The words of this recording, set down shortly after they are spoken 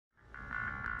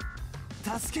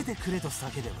助けてくれと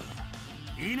叫べば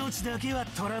命だけは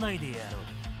取らないでや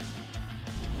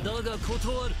ろう。だが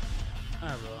断る。こ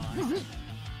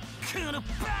のバ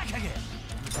カが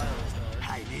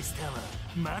ハイメスターは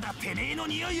まだてめえの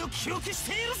匂いを記憶し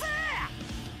ているぜ。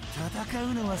戦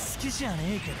うのは好きじゃ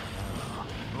ねえけど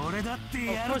よ、俺だって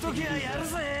やるときはやる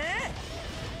ぜ。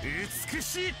美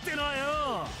しいってのは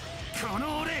よ、こ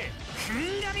の俺フ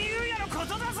ンガミユーヤのこ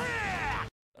とだぜ。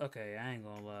 Okay, I ain't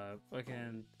gonna lie.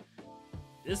 Fucking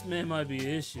this man might be an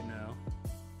issue now.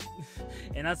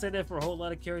 And I say that for a whole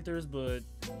lot of characters, but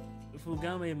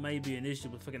Fungami may be an issue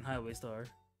with fucking Highway Star.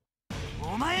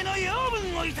 お前の養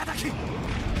分をいただく。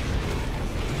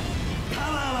パワー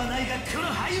はないがこの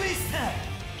ハイウェイスター、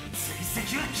追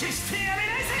跡は決してやめ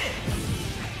ないぜ。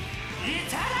い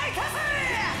ただいたぜ。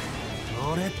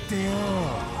俺ってよ、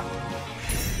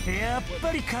やっ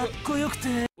ぱりかっこよく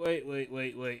て。Wait, hold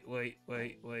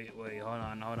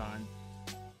on.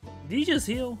 Did he just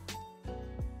heal?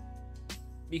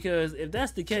 Because if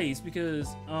that's the case,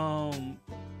 because let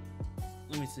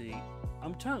me see.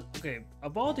 I'm trying. Okay,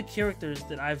 of all the characters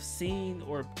that I've seen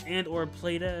or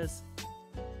played as,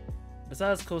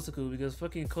 besides Kosaku, because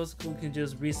fucking Kosaku can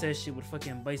just reset shit with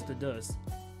fucking bites to dust.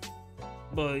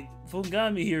 But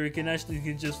Fungami here can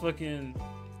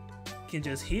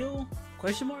just heal?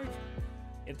 Question mark?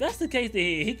 If that's the case that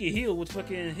he can heal with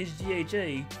fucking his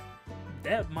GHA,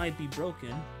 that might be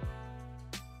broken.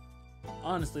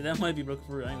 Honestly, that might be broken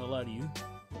for real, I ain't gonna lie to you.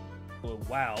 But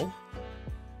wow.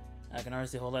 I can already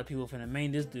see a whole lot of people finna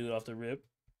main this dude off the rip.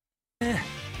 美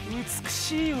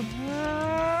しいよ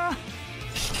な。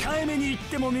控えめに言っ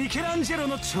てもミケランジェロ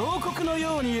の彫刻の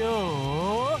ように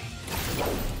よ。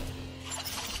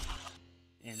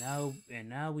And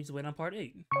now we just wait on part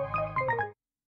 8.